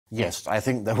Yes, I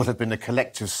think there would have been a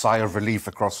collective sigh of relief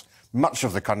across much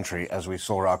of the country as we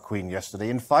saw our Queen yesterday,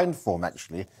 in fine form,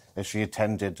 actually, as she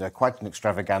attended quite an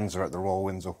extravaganza at the Royal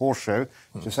Windsor Horse Show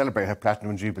to celebrate her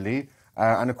Platinum Jubilee.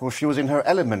 And, of course, she was in her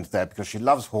element there because she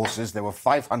loves horses. There were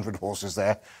 500 horses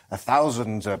there,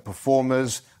 1,000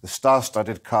 performers, the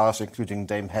star-studded cast, including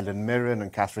Dame Helen Mirren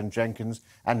and Catherine Jenkins,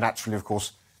 and naturally, of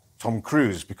course, Tom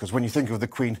Cruise, because when you think of the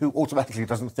Queen, who automatically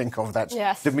doesn't think of that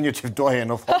diminutive doyen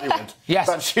of Hollywood? Yes.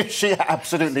 But she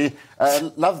absolutely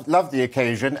loved the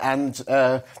occasion. And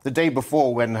the day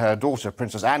before, when her daughter,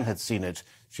 Princess Anne, had seen it,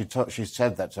 she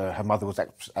said that her mother was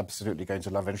absolutely going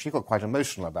to love it, and she got quite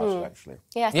emotional about it, actually.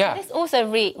 Yes, yeah. This also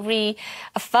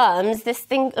reaffirms this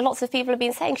thing lots of people have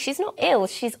been saying. She's not ill,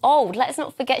 she's old. Let's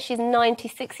not forget she's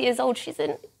 96 years old. She's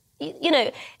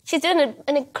she's doing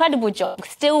an incredible job,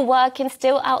 still working,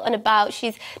 still out and about.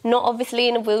 She's not obviously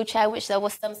in a wheelchair, which there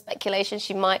was some speculation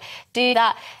she might do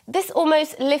that. This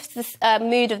almost lifts the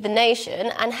mood of the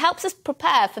nation and helps us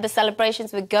prepare for the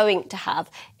celebrations we're going to have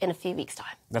in a few weeks'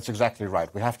 time. That's exactly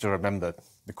right. We have to remember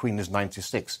the Queen is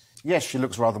 96. Yes, she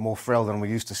looks rather more frail than we're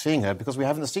used to seeing her because we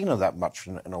haven't seen her that much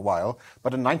in a while.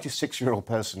 But a 96-year-old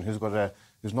person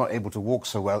who's not able to walk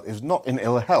so well is not in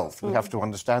ill health. We have to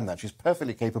understand that. She's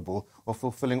perfectly capable of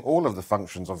fulfilling all of the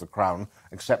functions of the Crown,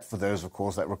 except for those, of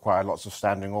course, that require lots of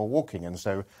standing or walking. And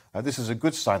so this is a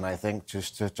good sign, I think,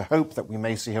 just to hope that we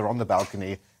may see her on the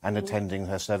balcony and attending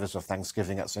her service of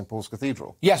Thanksgiving at St Paul's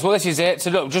Cathedral. Yes, well, this is it. So,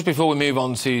 look, just before we move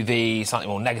on to the slightly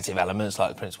more negative elements,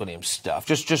 like Prince William stuff,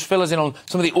 just fill us in on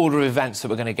some of the order of events that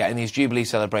we're going to get in these Jubilee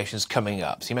celebrations coming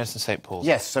up. So you mentioned St Paul's.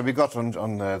 Yes, so we got on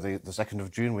the 2nd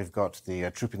of June, we've got the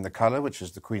Trooping the Colour, which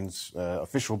is the Queen's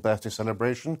official birthday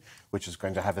celebration, which is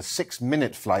going to have a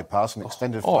 6-minute fly past, an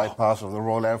extended fly past of the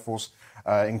Royal Air Force,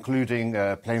 including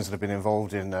planes that have been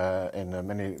involved in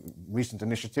many recent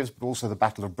initiatives, but also the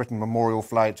Battle of Britain Memorial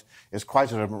Flight is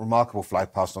quite a remarkable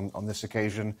flight past on this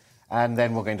occasion. And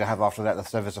then we're going to have, after that, the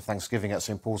service of Thanksgiving at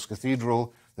St Paul's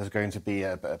Cathedral. There's going to be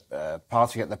a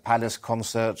party at the Palace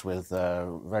concert with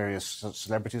various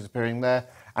celebrities appearing there.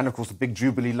 And, of course, the big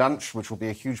Jubilee lunch, which will be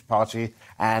a huge party.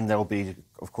 And there will be,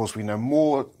 of course, we know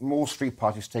more street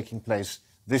parties taking place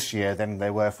this year than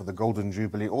there were for the Golden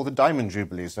Jubilee or the Diamond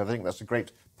Jubilee. So I think that's a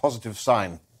great positive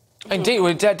sign. Indeed,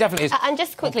 well, definitely is. And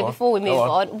just quickly, before we move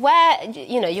on, where,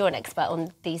 you're an expert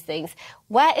on these things,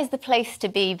 where is the place to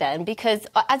be then? Because,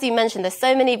 as you mentioned, there's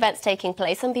so many events taking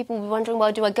place. Some people will be wondering,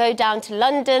 well, do I go down to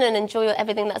London and enjoy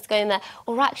everything that's going there?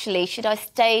 Or actually, should I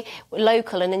stay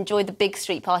local and enjoy the big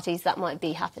street parties that might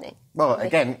be happening? Well,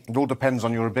 again, it all depends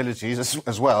on your abilities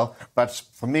as well. But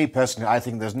for me personally, I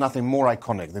think there's nothing more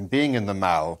iconic than being in the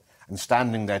Mall and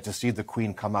standing there to see the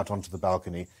Queen come out onto the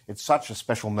balcony. It's such a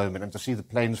special moment. And to see the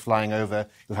planes flying over,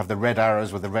 you'll have the red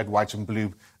arrows with the red, white and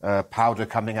blue powder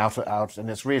coming out. And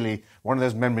it's really one of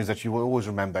those memories that you will always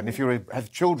remember. And if you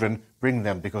have children, bring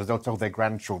them, because they'll tell their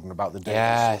grandchildren about the day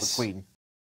they saw the Queen.